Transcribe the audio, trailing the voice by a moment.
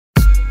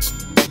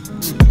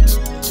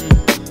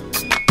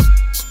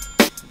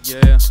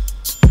Yeah.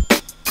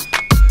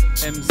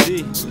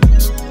 MZ.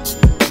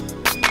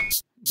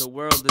 The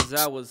world is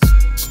ours.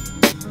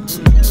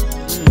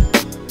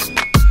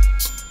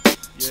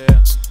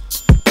 Yeah.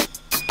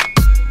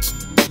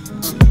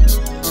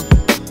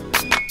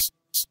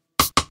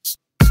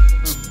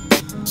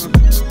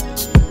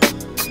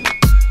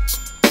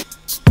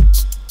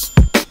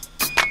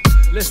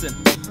 Listen.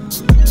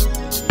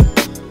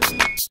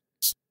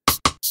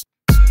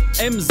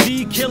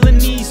 MZ killing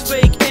these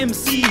fake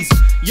MCs,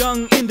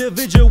 young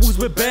individuals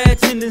with bad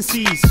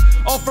tendencies,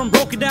 all from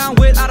broken down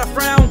without a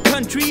frown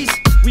countries.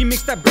 We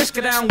mix that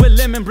brisket down with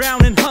lemon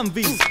brown and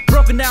Humvees.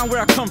 Broken down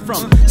where I come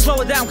from, slow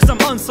it down cause I'm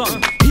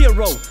unsung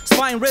hero.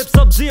 Spine rips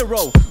up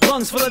zero,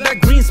 lungs full of that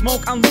green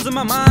smoke. I'm losing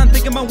my mind,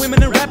 thinking about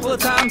women and rap all the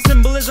time.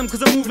 Symbolism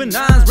cause I'm moving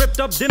nines, ripped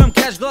up denim,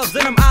 cash gloves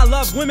in them. I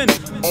love women.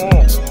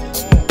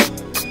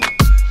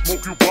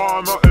 Smoke you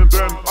banana and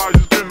then I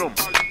skin them.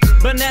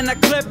 Banana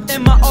clip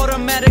in my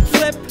automatic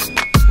flip,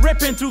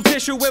 ripping through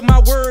tissue with my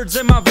words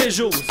and my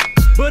visuals.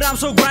 But I'm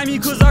so grimy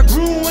cause I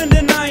grew in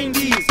the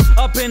 90s.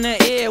 Up in the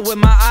air with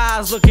my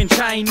eyes looking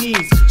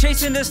Chinese,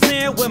 chasing the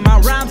snare with my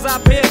rhymes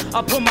up here.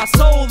 I put my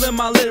soul in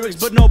my lyrics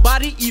but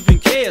nobody even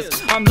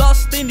cares. I'm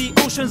lost in the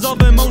oceans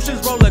of emotions,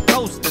 roller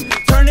coasting.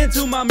 Turn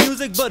into my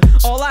music but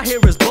all I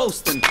hear is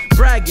boasting,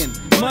 bragging,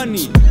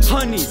 money,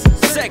 honeys,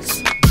 sex,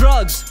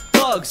 drugs,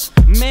 thugs.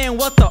 Man,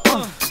 what the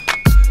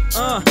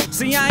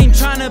see, I ain't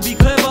trying to be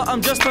clever,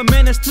 I'm just a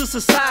menace to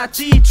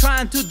society,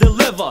 trying to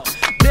deliver.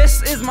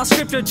 This is my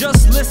scripture,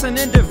 just listen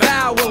and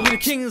devour. We the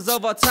kings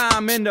of our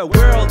time and the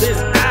world is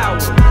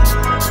ours.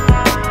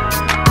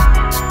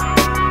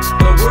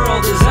 The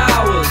world is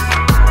ours.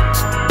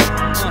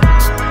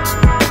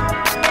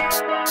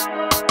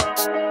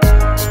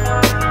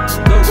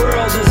 The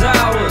world is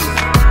ours.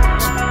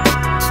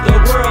 The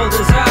world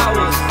is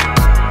ours.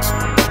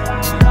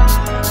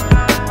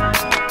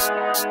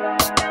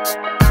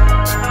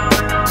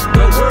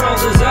 The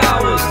world is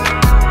ours.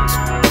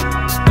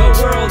 The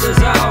world is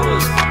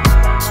ours.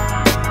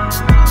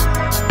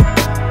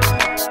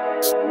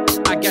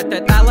 I got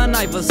that Allen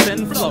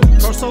Iverson flow,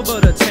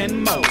 crossover to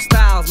 10 more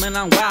styles. Man,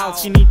 I'm wild,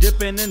 skinny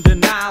dipping in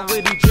denial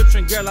with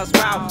Egyptian girl I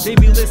wow. They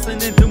be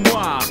listening to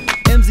moi.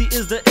 MZ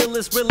is the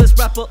illest, realest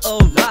rapper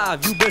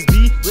alive. You best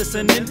be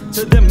listening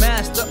to the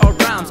master of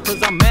rhymes,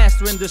 cause I'm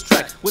mastering this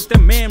track with the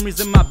memories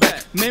in my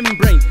back.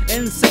 Membrane,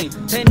 insane,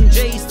 10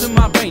 J's to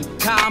my brain.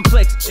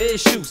 Complex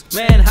issues,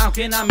 man, how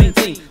can I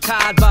maintain?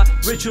 Tied by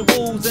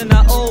rituals in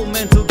an old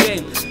mental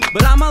game.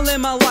 But I'ma live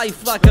my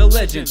life like a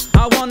legend.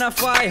 I wanna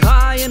fly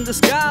high in the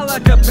sky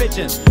like a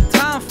pigeon.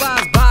 Time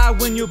flies by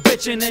when you're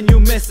bitching and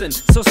you're missing.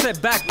 So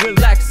sit back,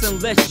 relax,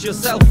 and let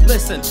yourself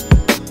listen.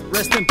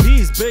 Rest in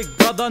peace, big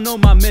brother, know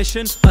my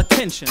mission.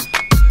 Attention.